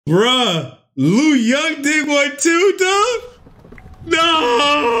Bruh, Lou Young did one too, dog?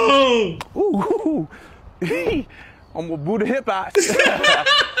 No! Ooh. I'm gonna boo the hip out.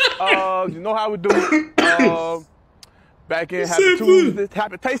 You know how we do it. Back in Happy Tuesdays,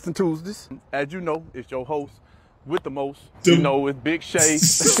 Happy Tasting Tuesdays. As you know, it's your host with the most. You know, it's Big Shay,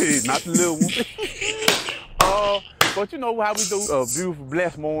 not the little one. But you know how we do beautiful,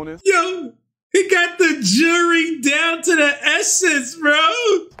 blessed mornings. Yo, he got the jury down to the essence,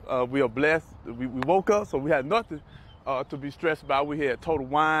 bro. We are blessed. We woke up, so we had nothing to be stressed about. We had Total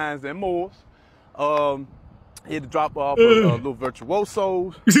Wines and Moors. Here to drop off a little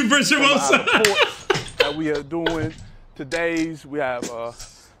virtuosos. Virtuoso. That we are doing. Today's, we have some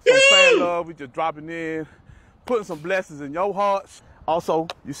fan love. We just dropping in, putting some blessings in your hearts. Also,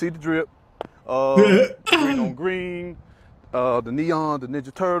 you see the drip. Green on green. The neon, the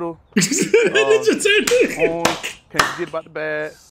Ninja Turtle. Ninja Turtle. Orange. Can't forget about the bag.